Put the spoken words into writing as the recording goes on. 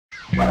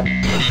Okay,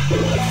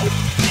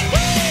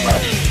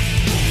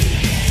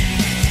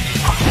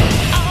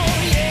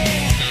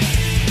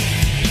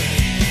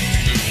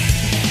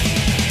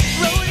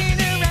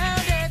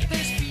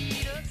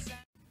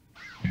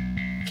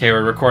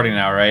 we're recording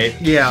now, right?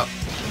 Yeah.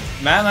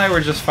 Matt and I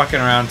were just fucking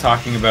around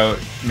talking about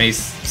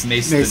Mace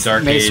the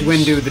Dark Age.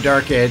 Mace Windu, the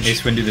Dark Age.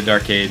 Mace Windu, the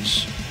Dark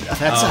Age.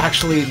 That's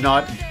actually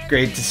not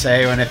great to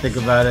say when I think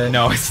about it.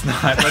 No, it's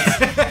not.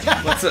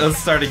 Let's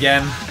start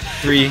again.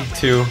 3,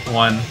 2,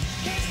 1.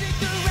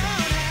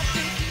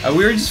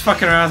 We were just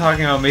fucking around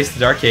talking about Mace the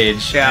Dark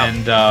Age,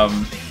 and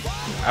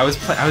I was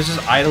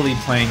just idly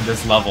playing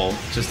this level,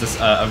 just this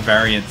a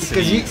variant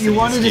city. Because you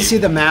wanted to see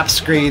the map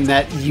screen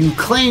that you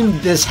claimed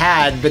this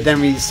had, but then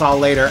we saw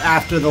later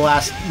after the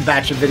last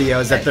batch of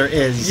videos that there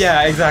is.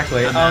 Yeah,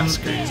 exactly. A map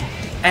screen.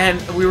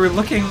 And we were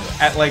looking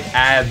at like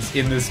ads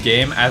in this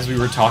game as we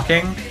were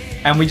talking,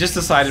 and we just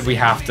decided we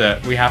have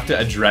to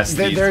address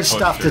these There's posters.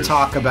 stuff to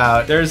talk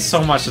about. There's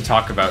so much to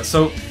talk about.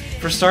 So,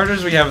 for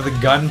starters, we have the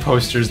gun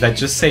posters that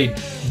just say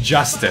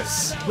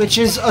justice. Which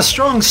is a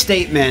strong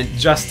statement.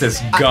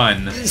 Justice,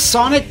 gun.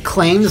 Sonic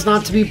claims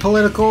not to be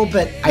political,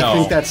 but I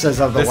think that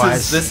says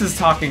otherwise. This is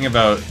talking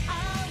about...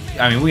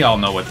 I mean, we all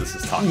know what this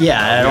is talking about.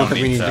 Yeah, I don't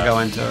think we need to go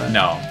into it.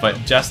 No, but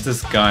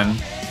justice, gun.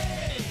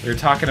 We were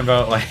talking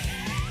about, like...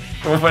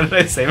 What did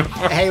I say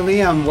before? Hey,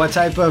 Liam, what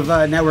type of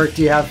network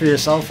do you have for your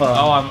cell phone?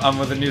 Oh, I'm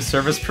with a new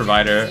service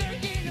provider.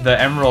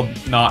 The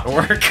Emerald not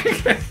work.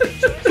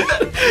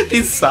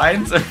 These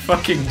signs are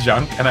fucking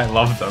junk, and I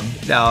love them.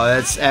 No,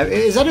 is that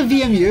a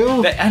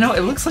VMU? I know,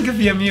 it looks like a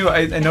VMU.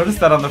 I noticed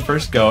that on the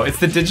first go. It's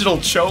the digital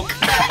choke.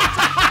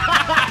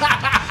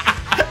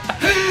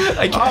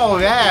 Oh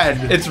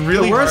man, it's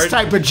really the worst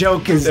hard. type of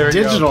joke is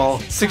digital.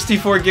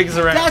 64 gigs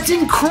of RAM. That's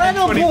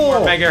incredible. 24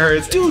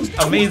 megahertz, dude.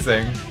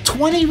 Amazing.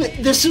 20.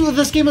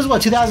 This game is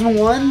what,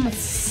 2001?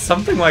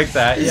 Something like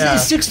that. Yeah.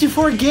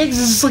 64 gigs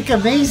is like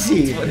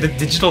amazing. The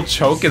digital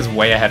choke is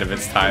way ahead of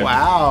its time.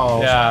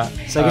 Wow. Yeah.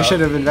 So I should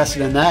have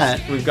invested in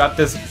that. We've got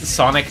this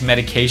Sonic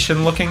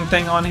medication looking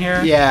thing on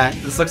here. Yeah.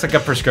 This looks like a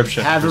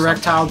prescription. Have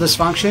erectile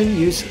dysfunction?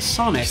 Use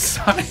Sonic.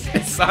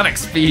 Sonic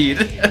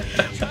speed.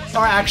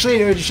 Or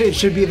actually, it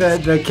should be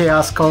the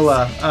Chaos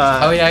Cola.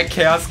 Oh yeah,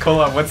 Chaos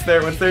Cola. What's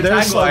their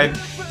tagline?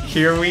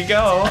 Here we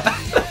go.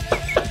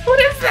 What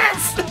is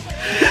this?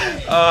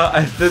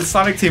 The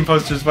Sonic Team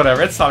posters,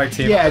 whatever. It's Sonic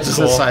Team. Yeah, it's just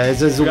a site.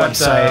 It's a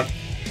website.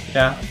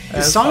 Yeah.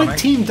 Is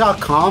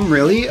SonicTeam.com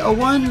really a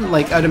one?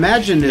 Like, I'd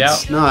imagine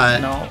it's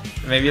not. No,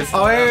 maybe it's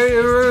not.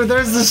 Oh,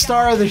 there's the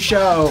star of the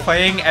show.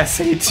 Playing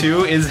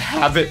SA2 is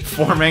habit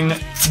forming.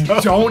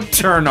 Don't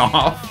turn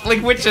off.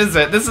 Like, which is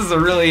it? This is a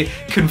really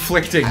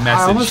conflicting message here.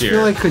 I almost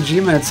feel like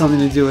Kojima had something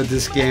to do with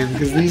this game,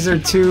 because these are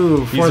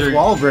two fourth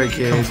wall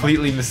breaking.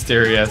 Completely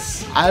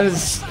mysterious.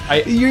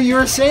 You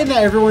were saying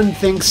that everyone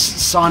thinks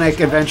Sonic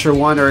Adventure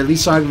 1, or at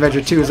least Sonic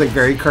Adventure 2, is like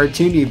very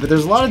cartoony, but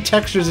there's a lot of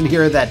textures in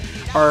here that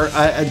are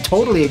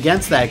totally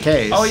against that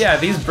case. Oh yeah,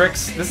 these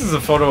bricks. This is a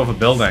photo of a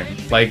building.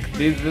 Like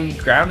the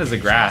ground is a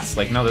grass.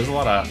 Like no, there's a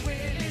lot of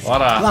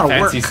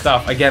fancy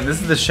stuff. Again, this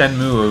is the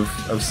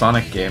Shenmue of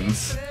Sonic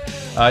games.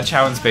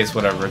 Chow in Space,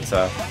 whatever. It's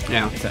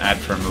it's an ad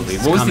for a movie.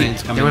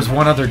 There was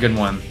one other good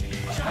one.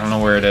 I don't know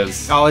where it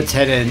is. Oh, it's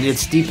hidden.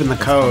 It's deep in the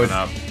code.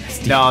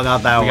 No,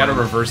 not that one. We gotta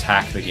reverse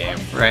hack the game.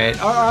 Right.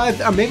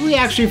 Maybe we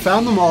actually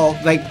found them all.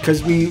 Like,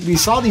 because we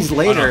saw these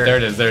later. Oh, no, there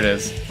it is. There it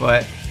is.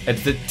 What?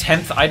 It's the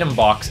 10th Item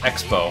Box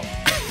Expo.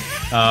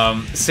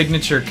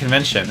 Signature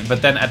convention.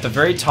 But then at the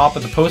very top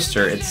of the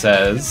poster, it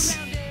says...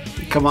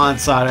 Come on,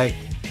 Sonic.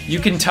 You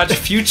can touch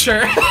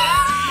future.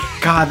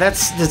 God,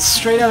 that's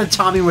straight out of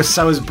Tommy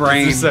Wiseau's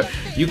brain.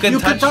 You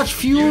can touch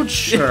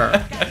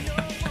future.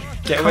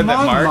 Get with it,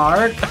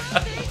 Mark.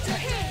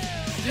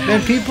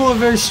 Man, people are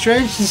very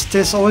strange these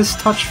days. Always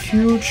touch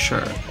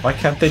future. Why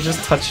can't they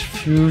just touch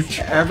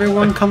future?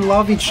 Everyone can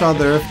love each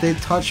other if they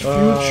touch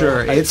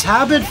future. It's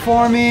habit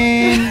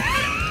forming.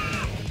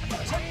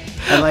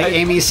 And like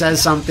Amy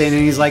says something,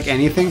 and he's like,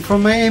 "Anything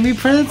from my Amy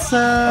Princess."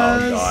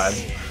 Oh God.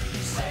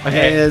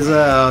 Okay,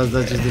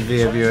 that's just a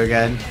VMU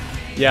again.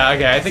 Yeah.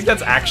 Okay, I think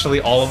that's actually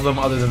all of them,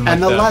 other than. Like,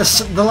 and the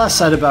less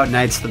said about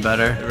Knights, the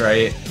better.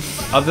 Right.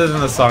 Other than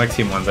the Sonic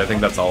Team ones, I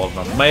think that's all of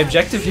them. My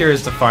objective here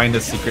is to find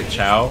a secret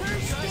Chow.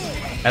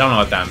 I don't know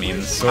what that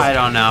means. So I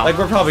don't know. Like,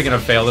 we're probably gonna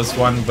fail this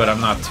one, but I'm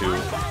not too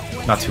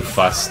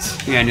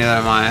fussed. Yeah, neither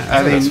am I.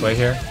 I mean, this way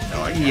here?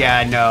 No, I can't.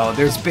 Yeah, no.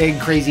 There's big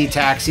crazy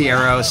taxi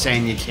arrows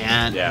saying you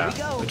can't. Yeah.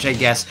 Which I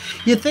guess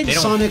you'd think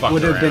Sonic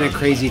would have been a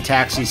Crazy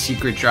Taxi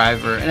secret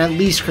driver, and at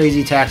least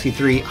Crazy Taxi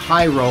 3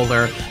 High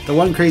Roller, the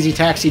one Crazy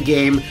Taxi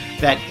game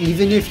that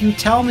even if you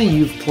tell me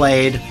you've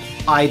played,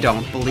 I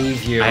don't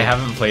believe you. I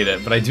haven't played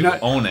it, but I do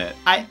own it.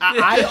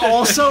 I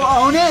also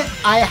own it.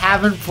 I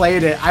haven't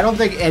played it. I don't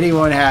think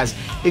anyone has.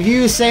 If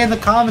you say in the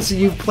comments that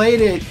you've played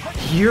it,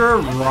 you're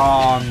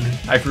wrong.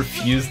 I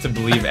refuse to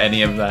believe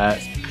any of that.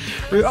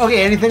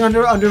 Okay, anything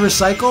under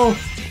recycle?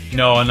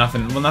 No,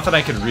 nothing. Well, nothing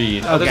I could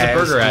read. Oh, there's a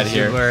burger ad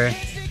here.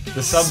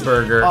 The Sub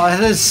Burger. Oh,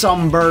 it is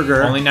some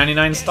burger. Only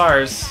 99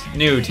 stars.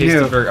 New, tasty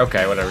burger.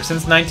 Okay, whatever.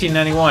 Since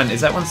 1991. Is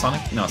that when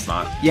Sonic? No, it's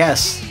not.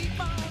 Yes.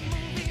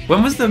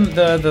 When was the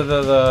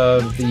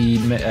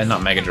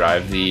not Mega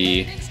Drive,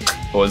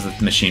 what was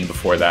the machine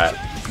before that?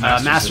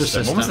 Master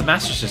System. When was the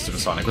Master System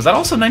Sonic? Was that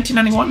also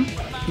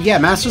 1991? Yeah,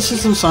 Master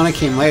System Sonic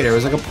came later. It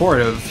was like a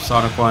port of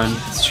Sonic 1.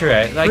 It's true,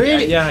 right? Like,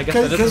 yeah, I guess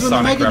that is a Sonic because when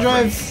the Mega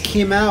reference. Drive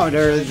came out,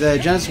 or the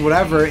Genesis,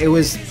 whatever, it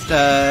was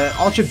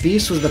Ultra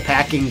Beast was the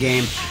packing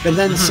game. But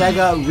then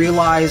Sega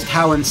realized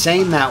how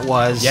insane that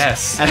was.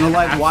 Yes. And they're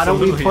like, why don't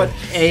we put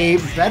a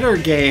better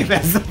game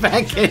as the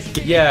package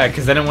game? Yeah,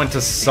 because then it went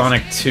to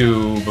Sonic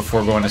 2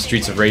 before going to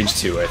Streets of Rage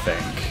 2, I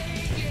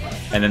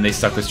think. And then they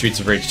stuck with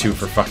Streets of Rage 2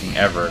 for fucking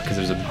ever, because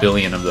there's a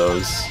billion of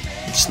those.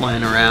 Just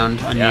lying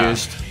around,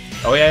 unused. Yeah.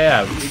 Oh,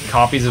 yeah.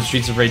 Copies of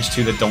Streets of Rage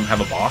 2 that don't have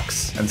a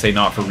box and say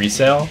not for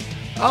resale.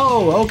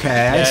 Oh,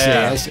 okay,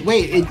 I see.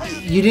 Wait,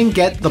 you didn't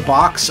get the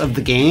box of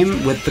the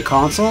game with the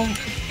console?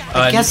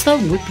 I guess that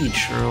would be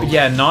true.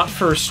 Yeah, not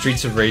for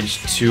Streets of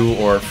Rage 2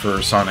 or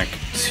for Sonic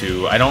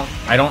 2. I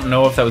don't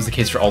know if that was the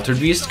case for Altered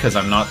Beast, because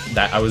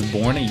I was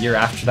born a year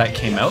after that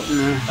came out.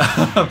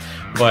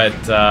 But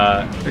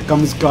here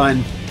comes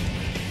Gun.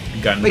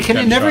 Wait, can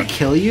it never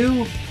kill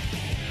you?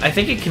 I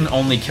think it can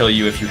only kill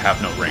you if you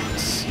have no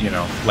rings. You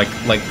know, like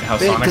how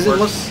Sonic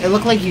works. It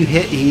looked like he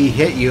hit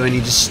you and he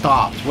just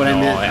stopped. I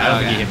don't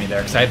think he hit me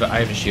there, because I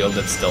have a shield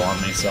that's still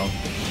on me. So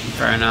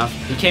fair enough.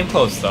 He came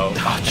close though.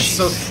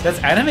 That's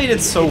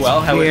animated so well.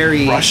 How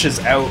it rushes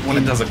out when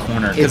it does a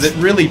corner, because it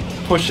really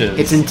pushes.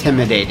 It's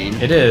intimidating.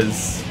 It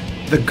is.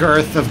 The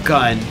girth of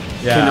Gun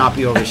cannot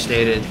be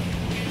overstated.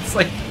 It's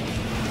like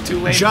too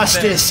late.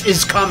 Justice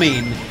is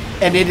coming,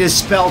 and it is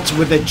spelt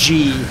with a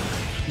G.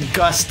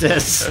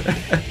 Gustus.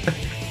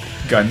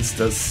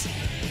 Gunstus.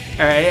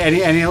 All right.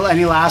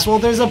 Any last? Well,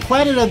 there's a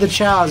Planet of the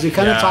Chows. We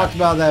kind of talked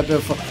about that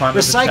before.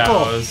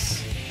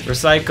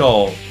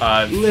 Recycle.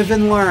 Live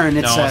and learn.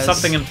 It says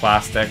something in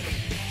plastic.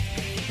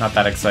 Not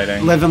that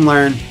exciting. Live and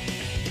learn.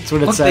 That's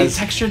what it says. They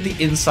textured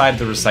the inside of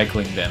the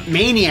recycling bin.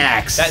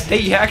 Maniacs.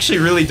 They actually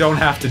really don't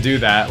have to do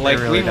that. Like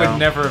really we would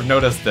never have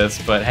noticed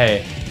this, but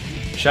hey,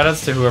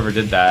 shoutouts to whoever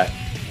did that.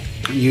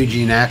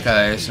 Yuji Naka,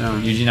 I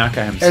assume. Yuji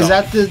Naka himself. Is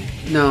that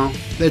no?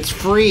 That's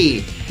free.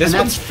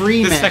 That's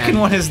free, man. The second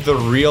one is the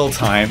real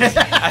times,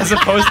 as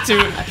opposed to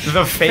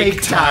the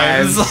fake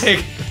times.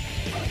 Like,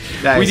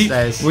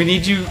 we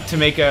need you to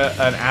make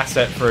an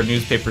asset for a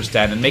newspaper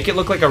stand and make it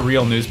look like a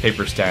real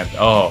newspaper stand.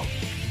 Oh,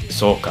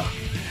 Soka.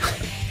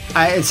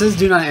 It says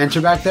do not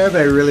enter back there,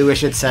 but I really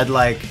wish it said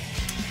like.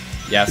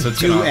 Yeah, so it's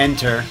do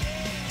enter.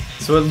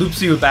 So it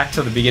loops you back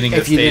to the beginning of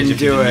the stage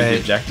if you didn't meet the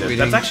objective.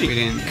 That's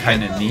actually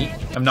kind of neat.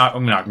 I'm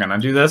not gonna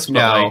do this,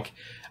 but like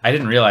I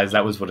didn't realize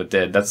that was what it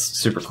did. That's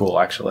super cool,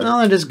 actually.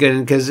 No, it is good,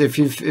 because if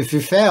you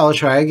fail,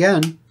 try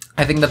again.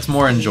 I think that's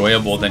more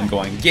enjoyable than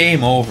going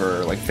game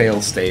over, like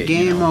fail state.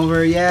 Game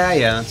over,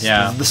 yeah.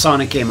 The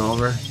Sonic game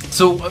over.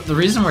 So the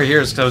reason we're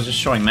here is because I was just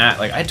showing Matt.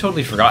 Like I'd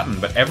totally forgotten,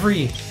 but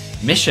every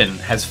mission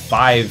has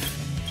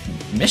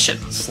 5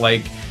 missions.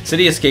 Like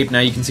City Escape, now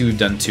you can see we've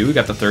done 2. We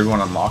got the 3rd one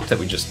unlocked that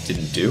we just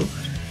didn't do.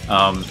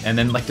 And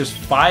then like there's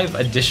 5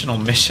 additional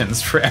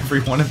missions for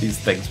every one of these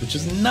things, which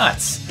is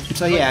nuts.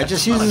 So yeah, it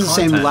just uses the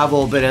same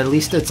level, but at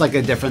least it's like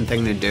a different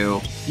thing to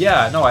do.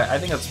 Yeah, no, I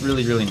think that's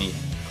really, really neat.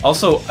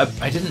 Also,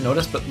 I didn't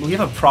notice, but we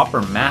have a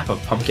proper map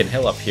of Pumpkin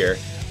Hill up here.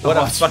 What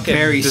a fucking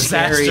very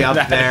scary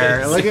up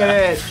there. Look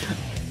at it.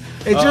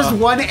 It's just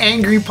one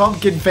angry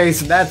pumpkin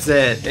face, and that's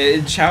it.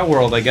 In Chow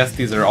World, I guess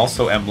these are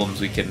also emblems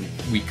we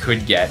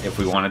could get if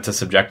we wanted to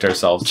subject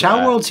ourselves to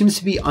Chow World seems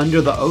to be under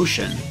the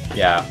ocean.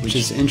 Yeah. Which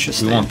is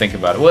interesting. We won't think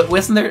about it.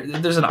 Wasn't there?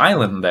 There's an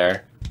island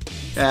there.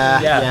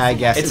 Yeah, I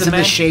guess. It's in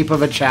the shape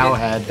of a chow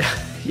head.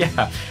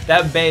 Yeah.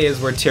 That bay is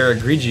where Terra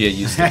Grigia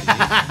used to be.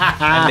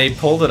 And they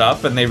pulled it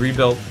up and they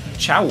rebuilt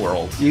Chow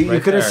World. You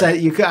could have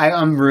said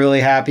I'm really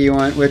happy you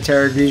went with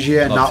Terra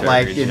Grigia and not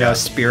like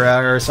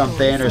Spira or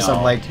something or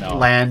some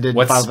land in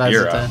Final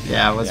Fantasy X.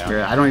 Yeah, what's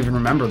Spira? I don't even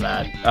remember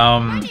that.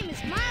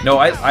 No,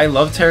 I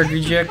love Terra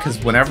Grigia because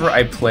whenever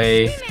I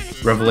play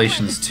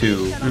Revelations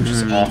 2, which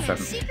is often,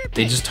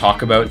 they just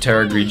talk about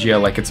Terra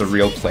Grigia like it's a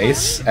real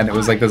place, and it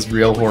was like this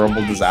real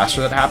horrible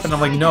disaster that happened.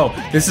 I'm like, no,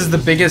 this is the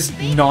biggest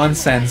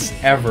nonsense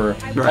ever.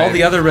 Right. All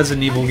the other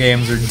Resident Evil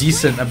games are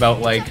decent about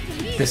like,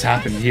 this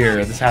happened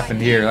here, this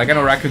happened here. Like, I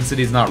know Raccoon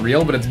City is not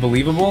real, but it's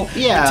believable.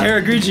 Yeah.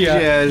 Terra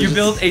Grigia, you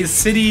built a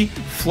city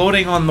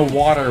floating on the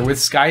water with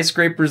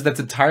skyscrapers that's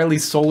entirely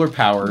solar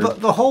powered.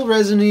 The whole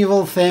Resident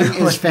Evil thing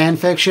is fan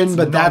fiction,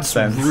 but that's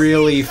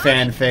really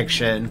fan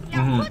fiction.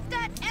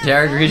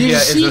 Terra Grigia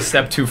is a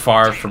step too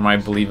far for my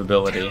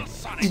believability.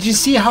 Did you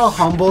see how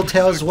humble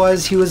Tails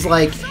was? He was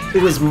like,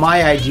 it was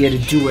my idea to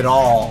do it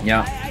all.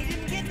 Yeah.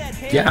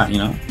 Yeah, you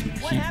know.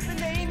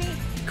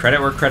 Credit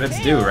where credit's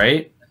due,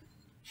 right?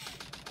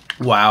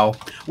 Wow.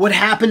 What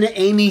happened to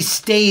Amy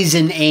stays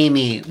in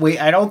Amy. Wait,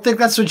 I don't think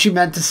that's what you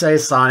meant to say,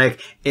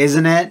 Sonic,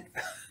 isn't it?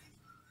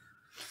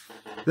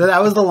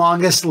 That was the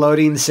longest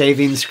loading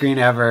saving screen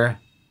ever.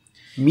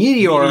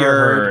 Meteor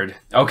Herd.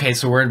 Okay,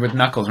 so we're with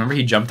Knuckles. Remember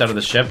he jumped out of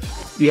the ship?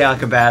 Yeah,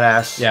 like a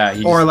badass. Yeah.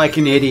 Or like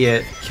an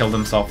idiot. Killed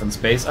himself in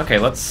space. Okay,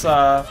 let's...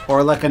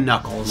 or like a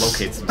Knuckles.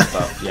 Locate some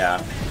stuff,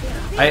 yeah.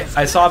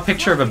 I saw a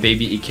picture of a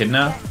baby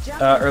echidna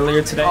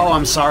earlier today. Oh,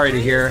 I'm sorry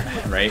to hear.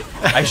 Right?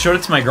 I showed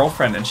it to my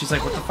girlfriend, and she's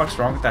like, "What the fuck's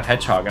wrong with that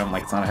hedgehog?" And I'm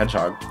like, "It's not a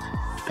hedgehog."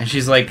 And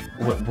she's like,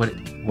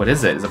 "What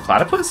is it? Is it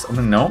platypus?" I'm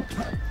like, "No."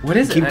 What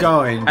is it? Keep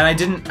going. And I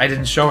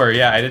didn't show her.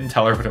 Yeah, I didn't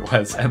tell her what it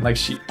was. And like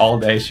all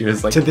day she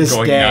was like to this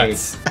going day.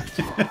 nuts.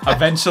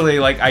 Eventually,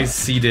 like I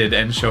seeded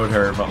and showed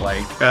her, but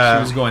like she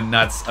was going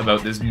nuts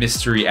about this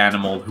mystery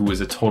animal who was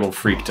a total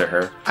freak to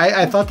her.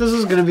 I thought this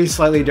was gonna be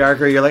slightly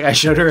darker. You're like, I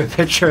showed her a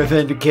picture of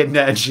the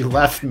echidna and she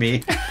left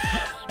me.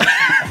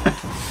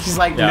 She's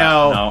like,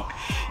 no.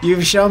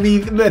 You've shown me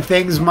the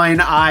things mine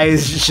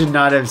eyes should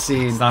not have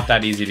seen. It's not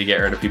that easy to get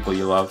rid of people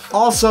you love.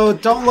 Also,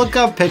 don't look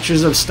up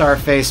pictures of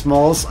star-faced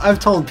moles. I've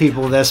told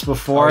people this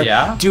before. Oh,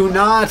 yeah? Do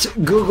not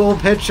Google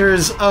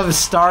pictures of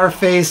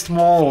star-faced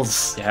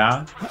moles.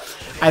 Yeah?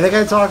 I think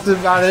I talked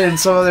about it in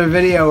some other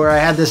video where I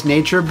had this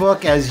nature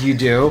book, as you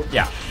do.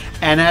 Yeah.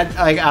 And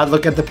I'd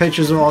look at the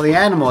pictures of all the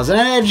animals, and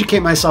I'd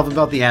educate myself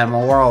about the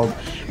animal world.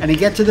 And I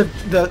get to the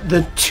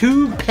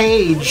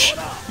 2-page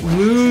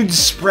lewd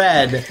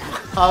spread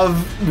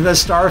of the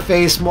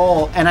star-faced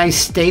mole, and I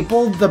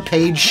stapled the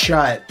page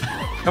shut.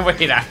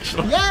 Wait,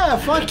 actually? Yeah,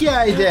 fuck yeah,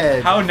 I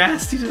did. How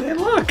nasty do they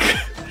look?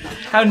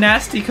 How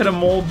nasty could a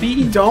mole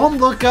be? Don't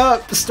look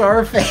up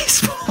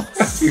star-faced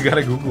moles. You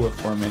gotta Google it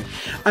for me.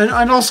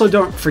 And also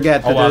don't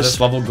forget that this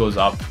level goes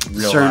up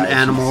real certain high.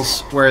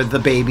 animals where the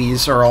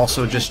babies are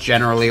also just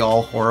generally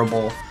all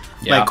horrible.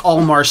 Yeah. Like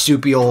all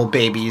marsupial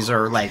babies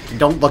are like,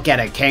 don't look at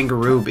a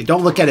kangaroo, but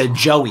don't look at a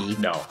joey.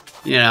 No.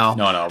 You know?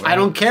 No. Right? I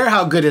don't care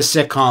how good a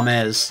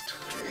sitcom is.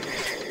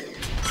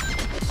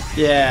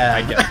 Yeah.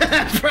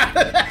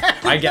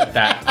 I get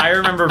that. I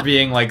remember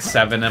being like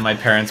 7 and my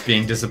parents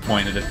being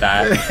disappointed at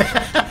that.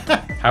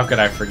 How could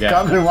I forget?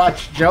 Come and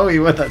watch Joey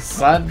with a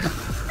son.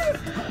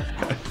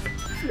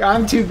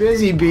 I'm too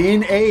busy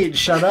being 8.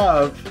 Shut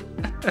up.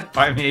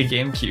 Buy me a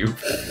GameCube.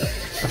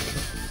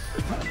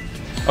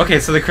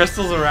 Okay, so the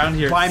crystals around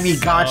here. Buy me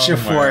Gotcha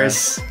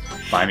Force.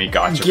 Buy me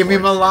Gotcha Force. Give me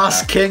my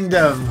Lost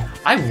Kingdom.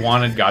 I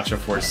wanted Gotcha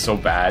Force so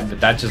bad, but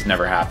that just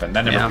never happened.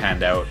 That never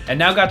panned out. And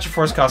now Gotcha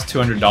Force costs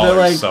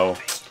 $200, so...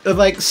 They're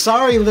like,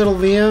 sorry, little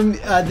Liam,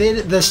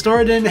 the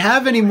store didn't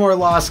have any more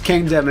Lost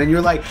Kingdom. And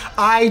you're like,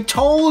 I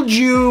told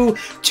you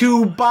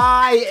to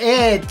buy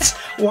it.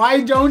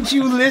 Why don't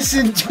you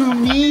listen to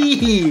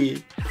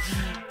me?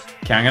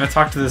 Okay, I'm going to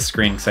talk to this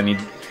screen because I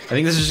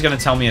think this is just going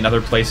to tell me another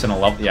place in a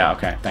level. Yeah,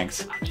 okay,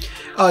 thanks.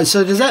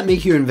 So does that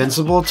make you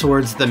invincible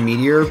towards the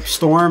meteor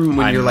storm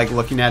when you're like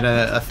looking at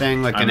a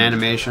thing, like an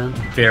animation?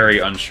 Very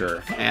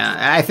unsure. Yeah,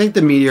 I think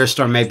the meteor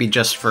storm may be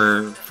just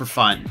for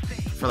fun.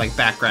 For like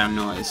background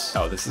noise.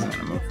 Oh, this isn't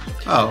gonna move.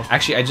 Oh.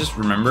 Actually, I just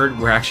remembered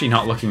we're actually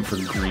not looking for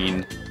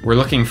green. We're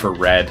looking for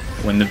red.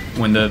 When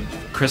the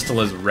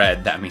crystal is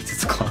red, that means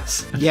it's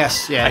close.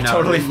 Yes, yeah. I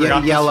totally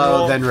forgot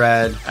yellow, then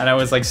red. And I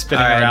was like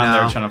spinning around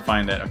there trying to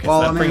find it. Okay,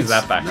 well, so that brings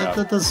that back up.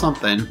 That does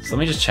something. So let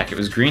me just check. It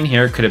was green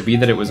here. Could it be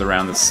that it was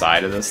around the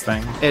side of this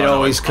thing? It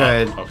always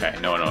could. Up. Okay,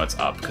 no, it's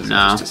up because it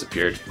just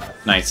disappeared.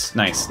 Nice.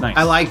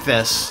 I like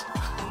this.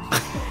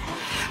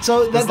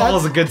 So this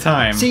level's a good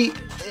time. See,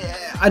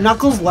 a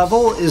Knuckles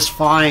level is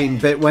fine,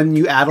 but when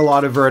you add a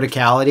lot of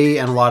verticality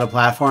and a lot of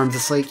platforms,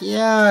 it's like,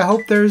 yeah, I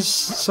hope there's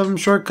some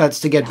shortcuts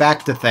to get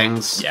back to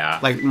things. Yeah.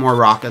 Like more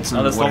rockets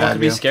and this level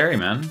could be scary,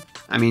 man.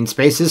 I mean,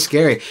 space is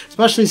scary,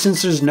 especially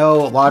since there's no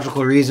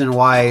logical reason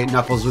why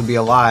Knuckles would be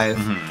alive.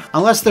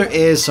 Unless there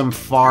is some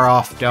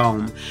far-off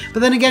dome. But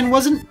then again,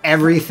 wasn't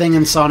everything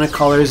in Sonic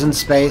Colors in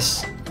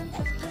space?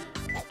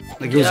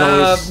 Like, it was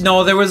always...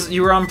 No,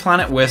 you were on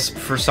Planet Wisp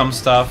for some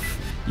stuff.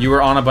 You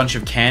were on a bunch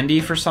of candy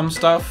for some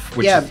stuff,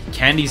 which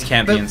candies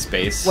can't be in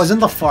space.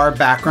 Wasn't the far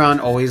background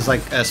always like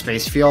a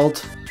space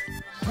field?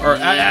 Or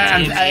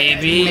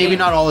maybe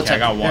not all the time. I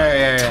got one.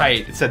 Yeah.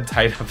 Tight. It said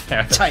tight up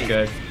there. That's tight.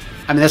 Good.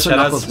 I mean, that's what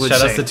Knuckles would say.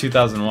 Shout out to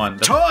 2001.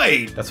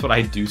 Tight! That's what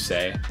I do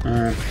say.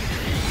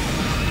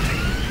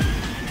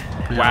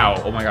 Wow.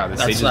 Oh my god, the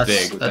stage is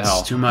big. What the hell?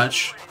 That's too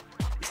much.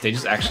 The stage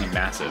is actually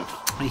massive.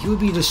 He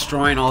would be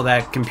destroying all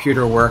that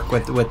computer work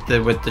with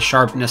the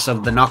sharpness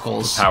of the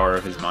Knuckles. The power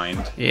of his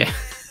mind. Yeah.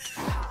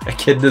 A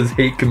kid does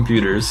hate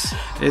computers.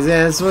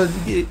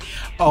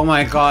 Oh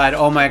my god!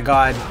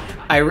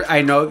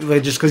 I know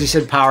just because you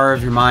said power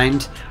of your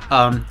mind.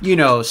 You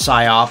know,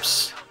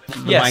 PSYOPs.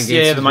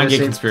 The Mind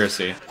Gate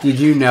Conspiracy. Did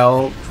you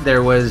know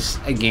there was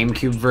a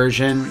GameCube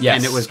version? Yes.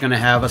 And it was going to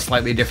have a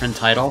slightly different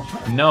title?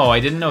 No, I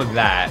didn't know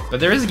that.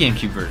 But there is a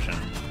GameCube version.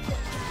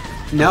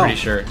 No. I'm pretty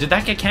sure. Did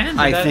that get canned?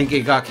 I think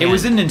it got canned. It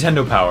was in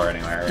Nintendo Power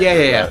anyway. Right?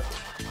 Yeah.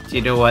 Do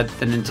you know what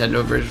the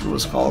Nintendo version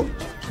was called?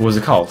 What was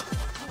it called?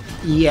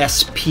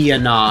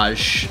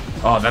 Espionage.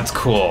 Oh, that's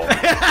cool.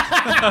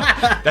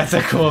 That's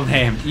a cool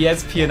name.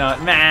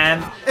 Espionage.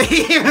 Man.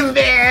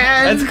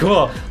 That's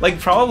cool. Like,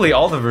 probably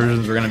all the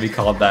versions were going to be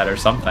called that or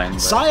something. But...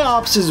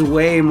 PSYOPs is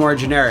way more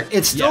generic.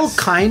 It's still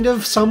kind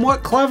of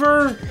somewhat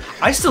clever.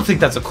 I still think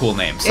that's a cool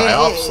name.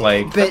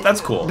 PSYOPs, that's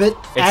cool. But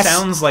it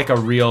sounds like a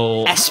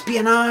real...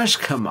 Espionage?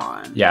 Come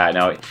on. Yeah, I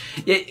know.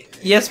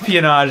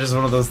 Espionage is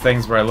one of those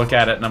things where I look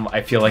at it and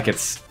I feel like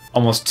it's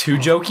almost too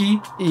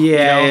jokey.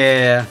 Yeah,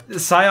 yeah.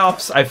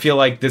 PsyOps, I feel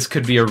like this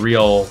could be a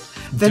real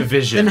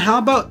division. Then how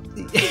about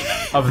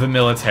of the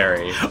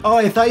military? Oh,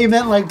 I thought you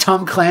meant like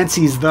Tom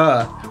Clancy's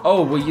The.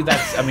 Oh, well,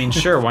 that's. I mean,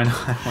 sure. Why not?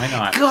 Why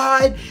not?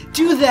 God,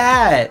 do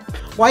that.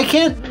 Why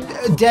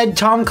can't dead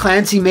Tom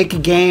Clancy make a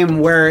game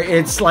where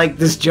it's like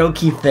this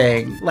jokey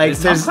thing? Like,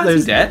 Is Tom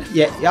Clancy dead?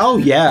 Yeah. Oh,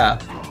 yeah.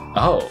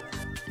 Oh.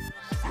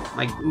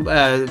 Like,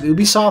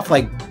 Ubisoft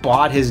like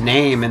bought his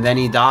name and then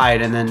he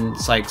died, and then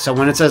it's like, so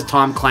when it says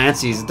Tom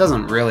Clancy's, it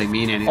doesn't really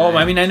mean anything. Oh,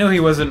 I mean, I know he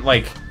wasn't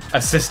like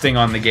assisting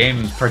on the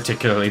game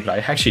particularly, but I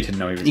actually didn't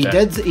know he was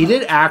dead. He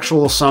did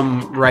actual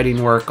some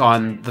writing work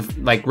on the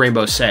like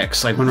Rainbow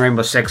Six, like when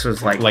Rainbow Six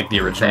was like the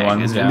original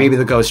ones, yeah. Maybe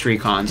the Ghost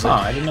Recon. So,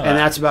 I didn't know and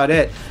that. that's about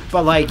it.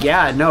 But like,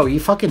 yeah, no, he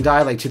fucking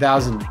died like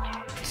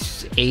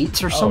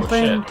 2008 or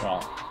something. Oh shit!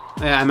 Well,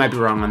 yeah, I might be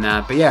wrong on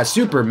that, but yeah,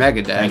 super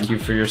mega dead. thank you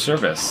for your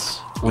service.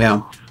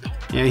 Yeah,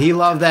 yeah, he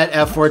loved that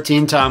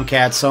F-14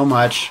 Tomcat so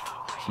much.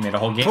 He made a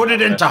whole game. Put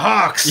it into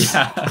Hawks.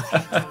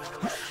 Yeah.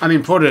 I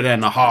mean, put it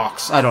into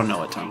Hawks. I don't know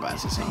what Tom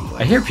Clancy sounds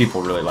like. I hear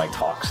people really liked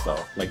Hawks though.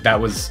 Like that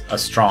was a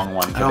strong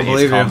one for the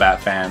believe Ace Combat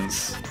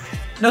fans.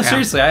 No, Yeah.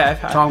 seriously, I've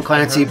Tom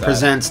Clancy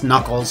presents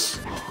Knuckles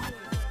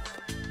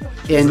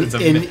It's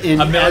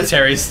a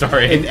military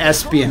story. in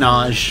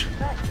espionage.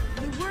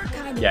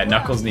 Yeah,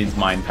 Knuckles needs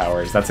mind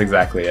powers. That's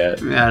exactly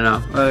it. Yeah, I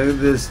know.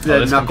 This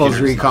Knuckles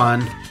computer's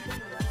Recon.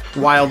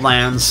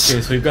 Wildlands.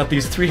 Okay, so we've got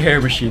these 3 hair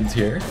machines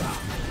here.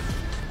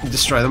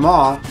 Destroy them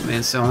all. I mean,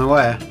 it's the only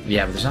way.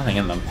 Yeah, but there's nothing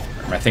in them.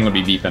 My thing would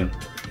be beeping.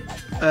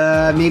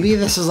 Maybe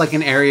this is like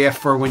an area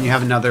for when you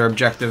have another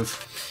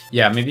objective.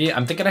 Yeah, maybe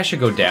I'm thinking I should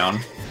go down.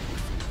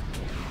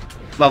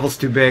 Level's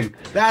too big.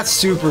 That's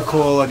super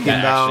cool looking,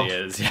 That though. actually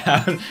is,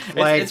 yeah.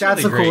 Like, it's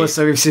that's really the coolest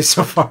that we've seen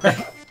so far.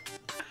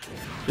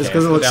 Just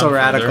because it go looks so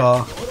down further.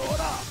 radical.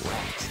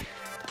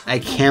 I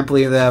can't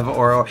believe they have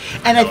Oro.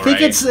 And I think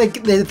right? it's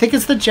like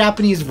the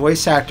Japanese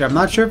voice actor. I'm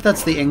not sure if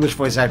that's the English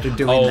voice actor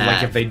doing that.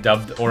 Like if they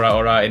dubbed Ora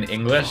Ora in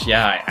English?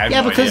 Yeah, I have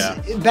Yeah, no because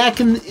idea. back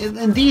in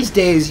these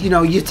days, you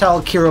know, you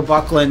tell Kira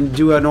Buckland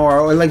do an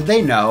or like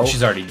they know.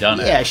 She's already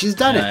done it. Yeah, she's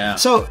done it. Yeah.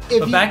 So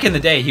if But back in the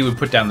day, he would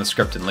put down the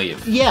script and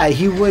leave. yeah,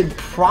 he would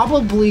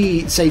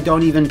probably say,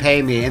 "Don't even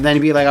pay me," and then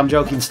he'd be like, "I'm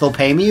joking, still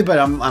pay me, but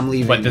I'm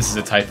leaving." But this is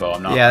a typo.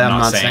 I'm not. yeah, I'm I'm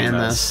not saying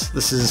saying this.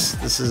 This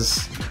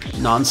is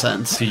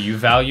nonsense. Do you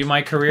value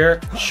my career?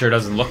 Sure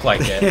doesn't look like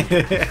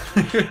it.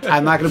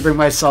 I'm not going to bring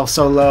myself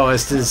so low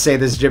as to say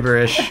this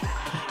gibberish.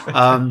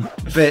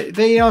 But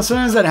you know,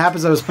 sometimes that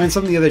happens. I was playing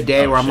something the other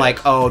day where I'm like,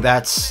 oh,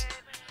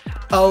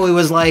 it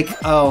was like,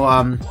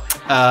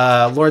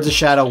 Lords of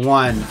Shadow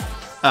 1.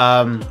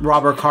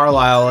 Robert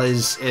Carlyle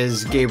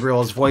is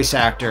Gabriel's voice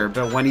actor,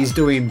 but when he's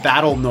doing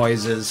battle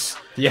noises,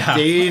 Yeah.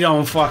 they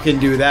don't fucking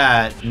do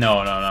that.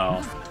 No.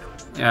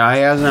 Yeah,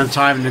 he doesn't have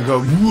time to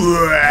go.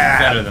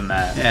 Better than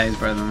that. Yeah, he's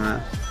better than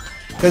that.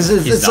 Because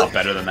He's it's not like,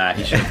 better than that.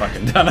 He should have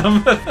fucking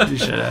done them. you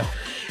should have.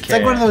 It's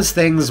like one of those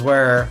things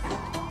where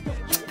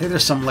I think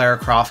there's some Lara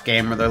Croft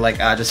game where they're like,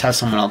 just have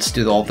someone else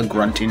do all the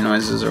grunting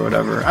noises or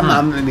whatever.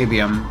 Maybe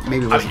it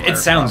wasn't it Lara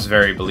sounds Croft.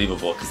 very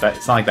believable because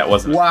it's not like that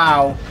wasn't.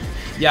 Wow.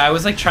 Yeah, I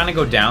was like trying to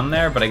go down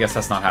there, but I guess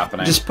that's not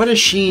happening. Just put a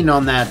sheen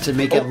on that to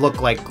make it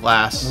look like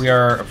glass. We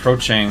are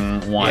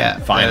approaching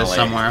one finally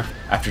somewhere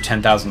after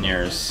 10,000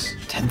 years.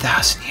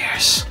 10,000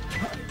 years.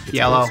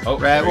 Yellow, Oh,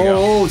 red. there we go.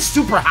 Oh, it's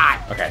super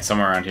hot. Okay,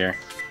 somewhere around here.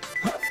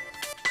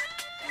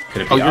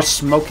 Could it be Oh, you're up?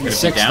 smoking Could it be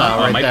six down? now, Oh,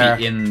 right it might there.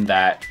 be in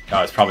that.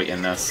 Oh, it's probably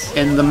in this.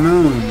 In the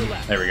moon.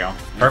 There we go.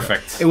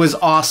 Perfect. It was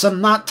awesome.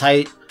 Not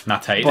tight,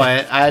 Not tight.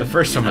 but the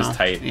first one was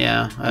tight.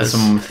 Yeah.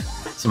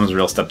 Someone's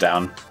real step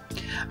down.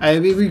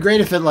 It'd be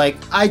great if it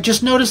I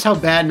just noticed how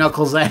bad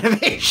Knuckles'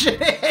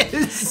 animation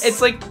is.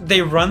 It's like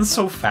they run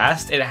so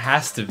fast, it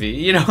has to be.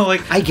 You know,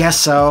 like I guess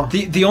so.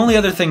 the only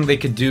other thing they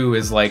could do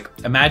is like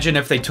imagine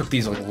if they took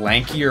these like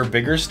lankier,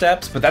 bigger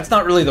steps, but that's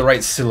not really the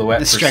right silhouette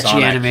The for stretchy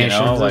Sonic, animations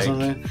you know? or Like,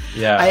 something.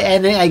 yeah.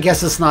 And I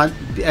guess it's not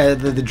the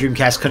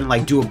Dreamcast couldn't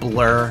like do a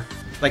blur,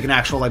 like an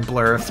actual like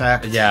blur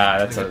effect. Yeah,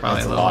 that's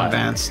probably a a little lot.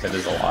 advanced. That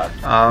is a lot.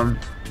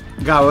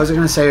 God, what was I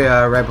gonna say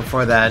right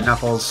before that?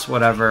 Knuckles,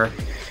 whatever.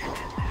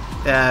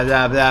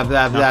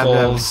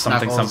 Knuckles,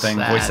 something, Knuckles, something,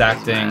 voice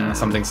acting,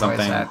 something,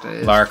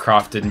 something. Lara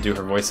Croft didn't do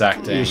her voice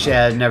acting.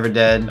 Yeah, never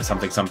did.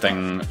 Something,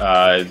 something.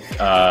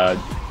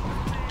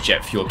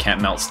 Jet fuel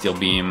can't melt steel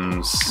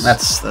beams.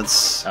 That's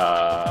it's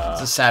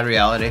a sad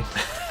reality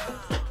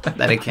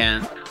that it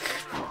can't.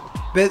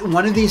 But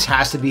one of these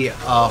has to be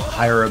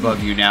higher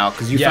above you now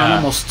because you found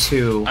almost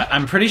two.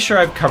 I'm pretty sure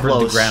I've covered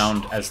Close. the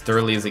ground as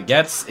thoroughly as it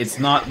gets. It's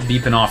not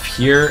beeping off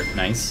here.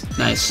 Nice.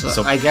 Nice.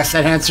 So I guess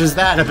that answers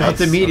that about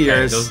the nice.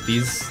 meteors. Okay,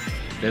 this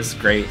is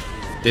great.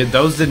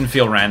 Those didn't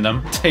feel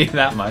random. I'll tell you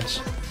that much.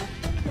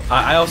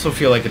 I also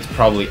feel like it's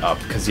probably up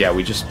because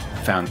we just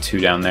found two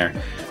down there.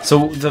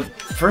 So the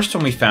first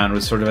one we found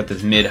was sort of at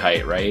this mid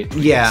height, right?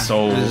 Yeah.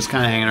 So it was just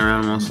kind of hanging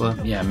around mostly.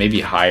 Yeah, maybe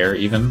higher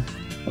even.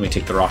 Let me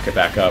take the rocket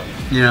back up.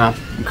 You know,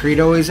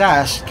 Creed always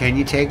asks, "Can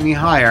you take me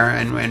higher?"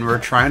 And we're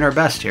trying our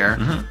best here.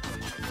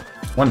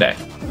 Mm-hmm. One day.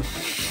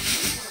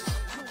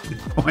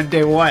 One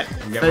day what?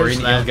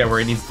 He'll get where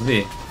he needs to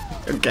be.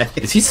 Okay.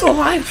 Is he still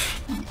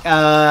alive?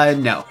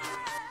 No.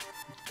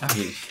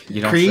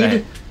 You don't Creed?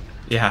 say.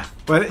 Yeah.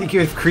 But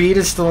if Creed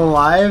is still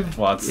alive?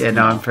 Well,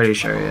 I'm pretty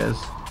sure he is.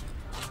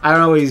 I don't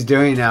know what he's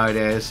doing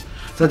nowadays.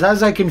 So does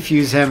that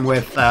confuse him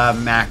with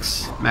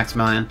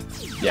Maximilian?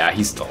 Yeah,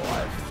 he's still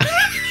alive.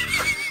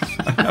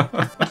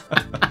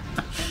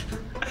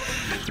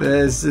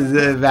 This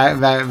is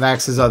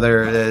Max's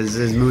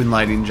his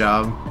moonlighting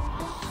job.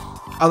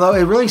 Although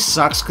it really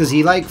sucks because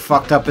he like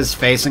fucked up his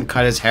face and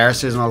cut his hair,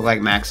 so he doesn't look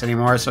like Max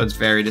anymore. So it's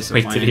very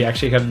disappointing. Wait, did he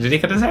actually cut? Did he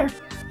cut his hair?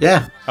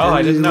 Yeah. Oh,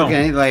 I didn't know.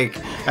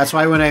 Like that's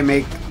why when I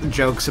make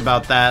jokes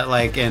about that,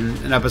 like in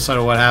an episode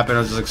of What Happened,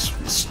 I was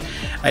just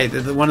like,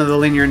 one of the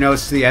linear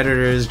notes to the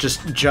editor is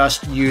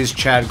just use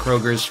Chad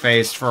Kroger's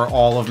face for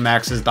all of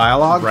Max's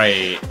dialogue.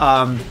 Right.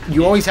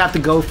 You always have to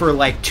go for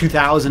like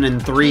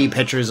 2003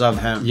 pictures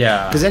of him.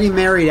 Yeah. Because then he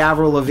married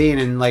Avril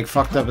Lavigne and like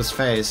fucked up his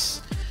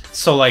face.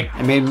 So like,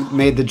 I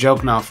made the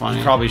joke not funny.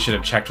 He probably should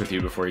have checked with you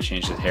before he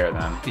changed his hair.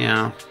 Then.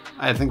 Yeah.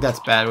 I think that's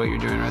bad what you're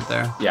doing right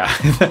there. Yeah.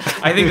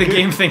 I think the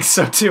game thinks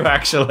so too,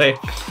 actually.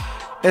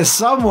 It's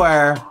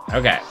somewhere.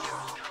 Okay.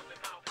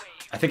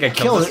 I think I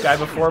killed this guy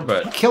before,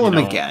 but... Kill him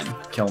again.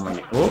 Kill him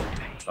again. Oh,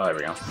 there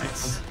we go.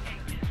 Nice.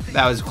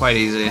 That was quite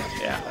easy.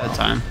 Yeah. That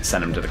time.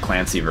 Send him to the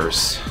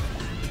Clancyverse.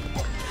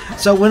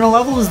 So when a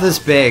level is this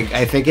big,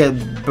 I think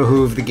it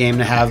behooved the game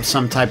to have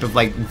some type of,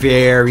 like,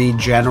 very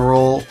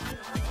general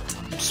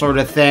sort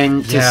of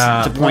thing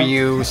to point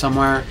you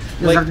somewhere.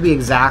 It doesn't have to be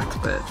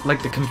exact, but...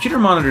 Like, the computer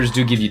monitors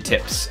do give you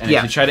tips, and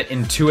if you try to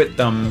intuit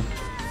them...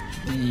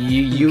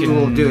 You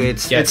will do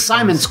it. It's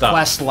Simon's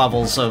Quest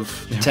levels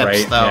of tips,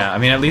 right? though. Yeah, I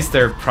mean, at least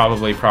they're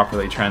probably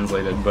properly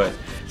translated. But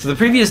so the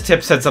previous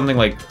tip said something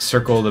like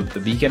 "circle the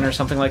beacon" or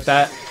something like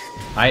that.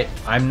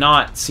 I'm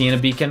not seeing a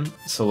beacon,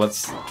 so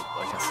let's.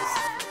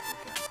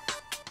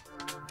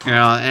 You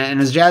know, and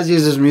as jazzy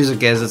as his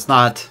music is, it's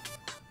not.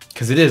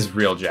 Because it is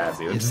real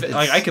jazzy. It's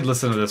like I could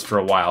listen to this for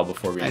a while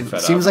before being fed up.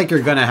 It seems like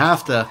you're gonna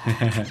have to.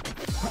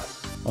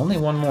 Only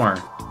one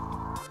more.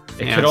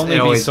 It could only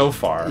be so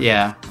far.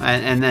 Yeah,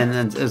 and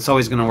then it's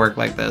always going to work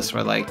like this,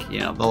 where like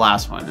the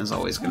last one is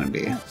always going to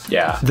be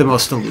the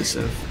most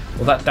elusive.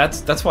 Well,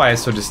 that's why I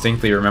so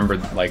distinctly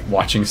remembered like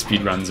watching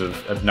speedruns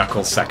of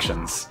Knuckles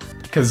sections.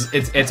 Because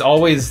it's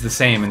always the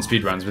same in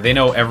speedruns, where they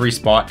know every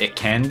spot it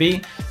can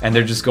be, and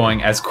they're just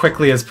going as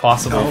quickly as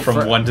possible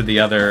from one to the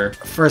other.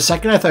 For a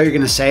second, I thought you were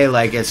going to say,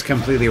 like, it's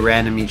completely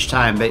random each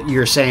time, but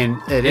you're saying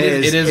it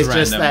is. It is it's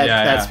random. Just that,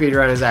 that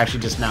speedrun is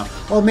actually just now.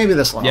 Well, maybe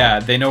this long. Yeah,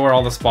 they know where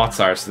all the spots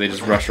are, so they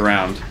just rush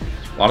around.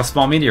 A lot of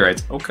small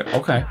meteorites.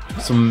 Okay.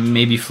 So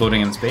maybe floating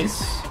in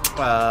space?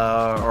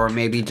 Or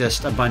maybe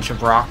just a bunch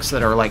of rocks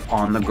that are, like,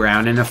 on the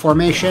ground in a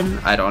formation.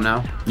 I don't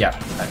know. Yeah,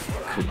 that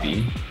could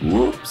be.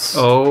 Whoops.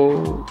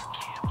 Oh.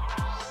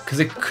 Because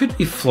it could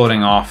be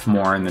floating off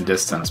more in the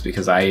distance,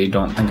 because I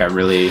don't think I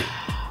really...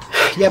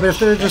 Yeah, but if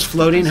they're just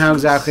floating, how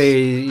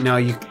exactly,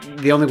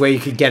 the only way you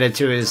could get it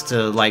to is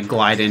to, like,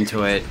 glide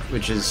into it,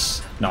 which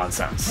is...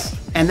 nonsense.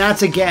 And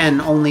that's, again,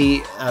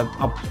 only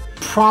a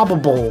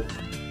probable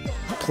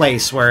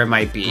place where it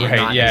might be. Right,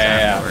 not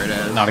exactly where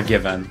it is. Not a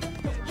given.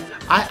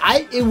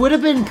 It would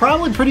have been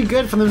probably pretty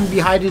good for them to be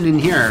hiding in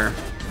here.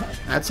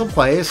 That's a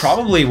place.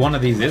 Probably one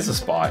of these is a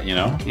spot,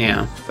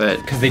 Yeah, but...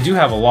 Because they do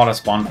have a lot of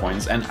spawn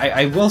points. And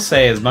I will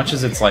say, as much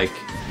as it's like,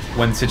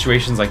 when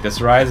situations like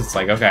this arise, it's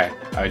like, okay,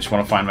 I just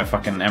want to find my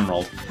fucking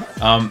emerald.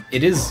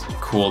 It is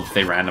cool that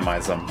they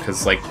randomize them.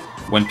 Because, like,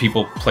 when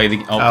people play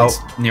the...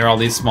 It's near all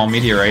these small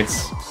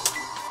meteorites.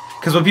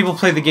 Because when people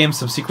play the game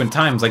subsequent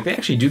times, like, they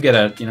actually do get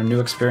a new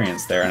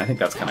experience there. And I think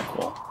that's kind of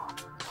cool.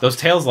 Those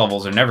Tails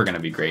levels are never going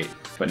to be great.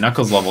 But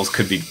Knuckles levels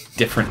could be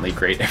differently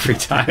great every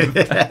time.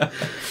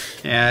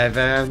 Yeah, if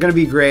I'm going to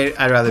be great,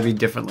 I'd rather be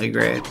differently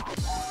great.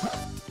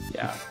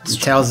 Yeah.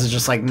 Tails is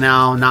just like,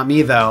 no, not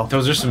me, though.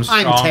 Those are some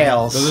strong... I'm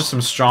Tails. Those are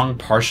some strong,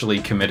 partially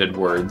committed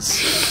words.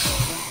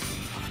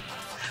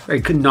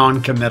 Very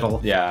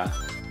non-committal. Yeah.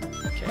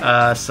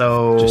 Okay.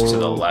 So... Just to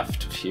the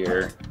left of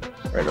here.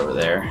 Right over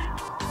there.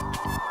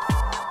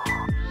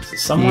 Is it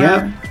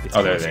somewhere? Yep.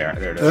 Oh, there they are.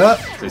 There it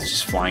is. It's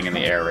just flying in the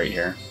air right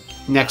here.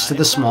 Next to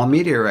the small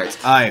meteorites.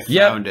 I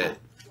found it.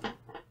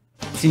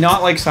 See,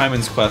 not like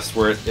Simon's Quest,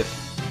 where it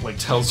like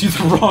tells you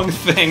the wrong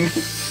thing.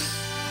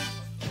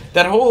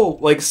 That whole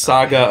like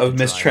saga of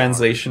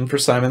mistranslation for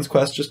Simon's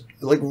Quest just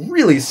like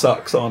really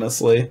sucks,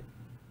 honestly.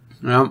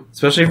 Yep.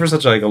 Especially for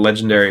such like a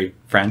legendary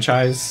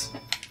franchise.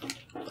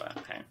 But,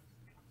 hey.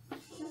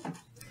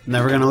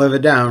 Never gonna live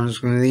it down.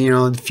 Just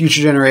gonna,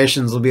 future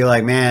generations will be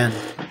like, man.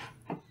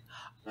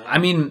 I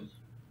mean,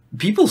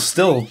 people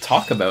still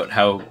talk about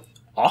how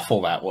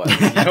awful that was.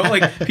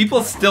 Like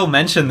people still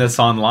mention this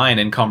online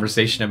in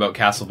conversation about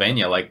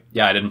Castlevania. Like,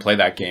 yeah, I didn't play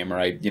that game, or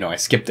I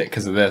skipped it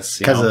because of this.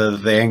 Because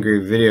of the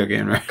angry video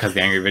game nerd. Because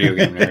the angry video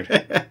game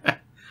nerd.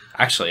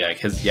 Actually, like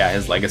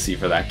his legacy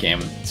for that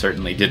game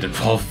certainly did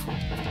involve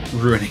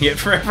ruining it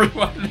for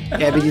everyone.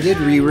 Yeah, but you did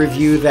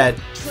re-review that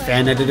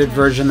fan-edited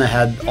version that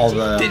had all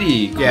the... Did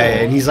he? Cool. Yeah,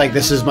 and he's like,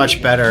 this is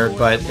much better,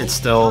 but it's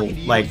still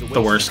like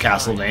the worst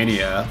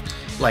Castlevania.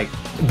 Like,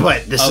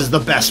 but this is the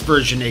best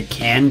version it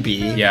can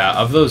be. Yeah,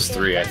 of those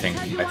three, I think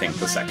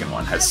the second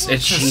one has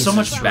just so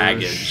much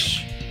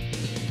baggage.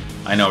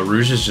 I know,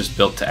 Rouge is just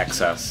built to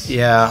excess.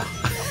 Yeah.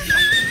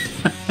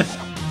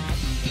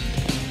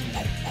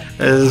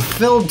 It is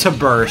filled to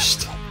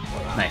burst.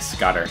 Nice,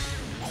 got her.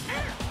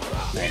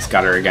 Nice,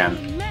 got her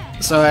again.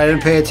 So I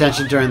didn't pay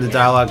attention during the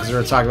dialogue because we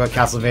were talking about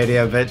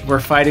Castlevania, but we're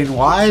fighting.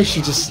 Why is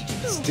she just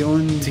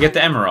stealing? To get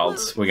the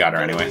emeralds. We got her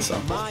anyway, so.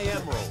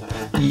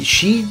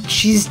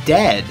 She's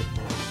dead.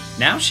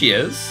 Now she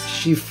is.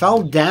 She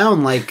fell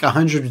down like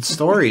 100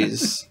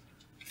 stories.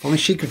 If only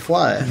she could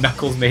fly.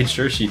 Knuckles made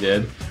sure she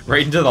did.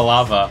 Right into the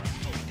lava.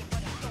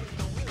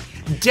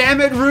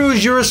 Damn it,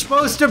 Rouge! You were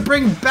supposed to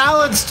bring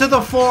balance to the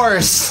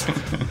Force!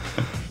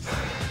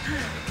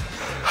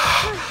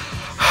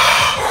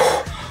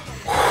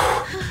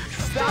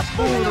 Stop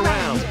fooling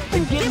around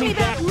and give me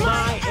back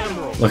my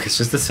emerald. Look, it's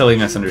just a silly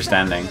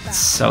misunderstanding. It's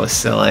so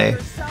silly.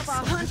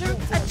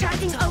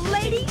 Attacking a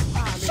lady?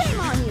 Shame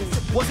on you.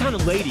 What kind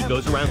of lady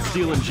goes around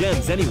stealing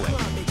gems anyway?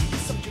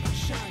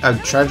 A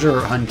treasure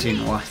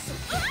hunting one.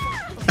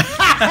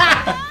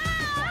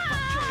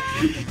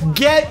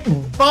 Get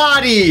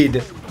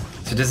bodied!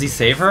 So does he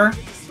save her?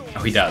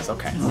 Oh, he does.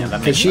 Okay. Yeah, that makes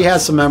Because she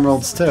has some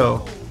emeralds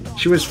too.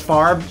 She was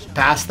far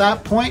past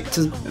that point,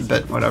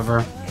 but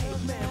whatever.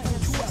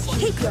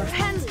 Keep your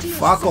hands to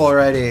Fuck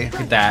already. Look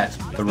at that.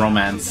 The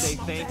romance.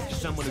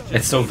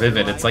 It's so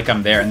vivid. It's like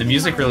I'm there. And the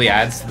music really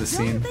adds to the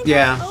scene.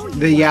 Yeah,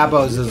 the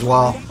Yabos as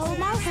well. hold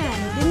my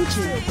hand, didn't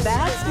you?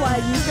 That's why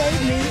you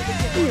saved me.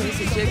 You're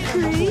such a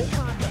creep.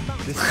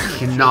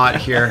 Cannot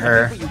hear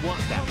her.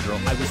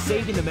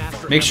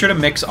 Make sure to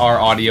mix our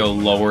audio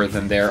lower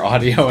than their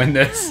audio in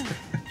this.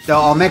 So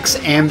I'll mix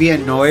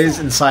ambient noise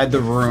inside the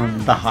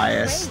room the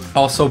highest.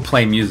 Also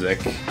play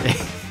music.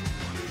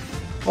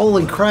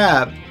 Holy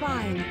crap.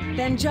 Fine,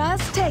 then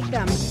just take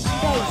them. They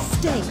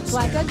stink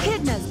like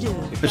echidnas do.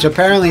 Which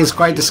apparently is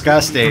quite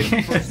disgusting.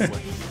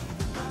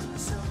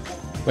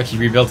 Look, he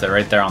rebuilt it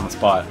right there on the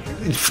spot.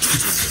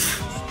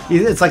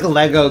 It's like a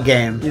Lego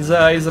game. He's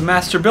a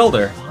master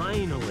builder.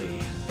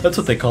 That's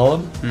what they call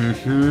him.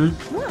 Mm-hmm.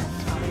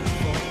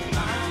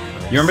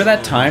 You remember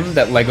that time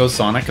that Lego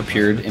Sonic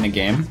appeared in a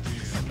game?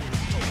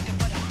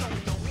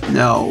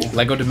 No.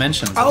 Lego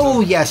Dimensions.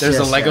 Oh, yes, There's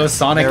a Lego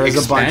Sonic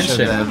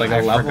expansion with like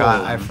a level.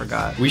 I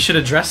forgot. We should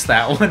address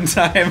that one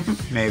time.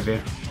 Maybe.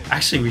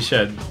 Actually, we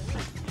should.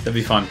 That'd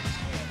be fun.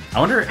 I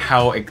wonder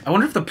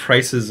if the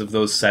prices of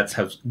those sets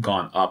have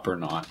gone up or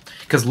not.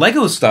 Because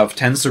Lego stuff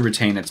tends to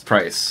retain its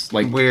price.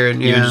 Like, weird,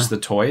 yeah. Even just the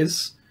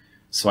toys.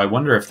 So I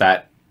wonder if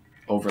that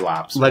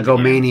overlaps. Lego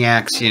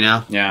maniacs, you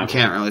know? Yeah. You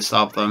can't really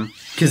stop them.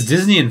 Because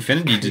Disney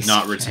Infinity did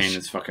not retain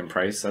its fucking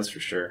price, that's for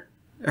sure.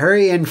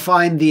 Hurry and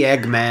find the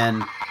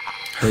Eggman.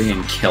 Hurry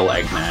and kill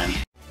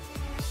Eggman.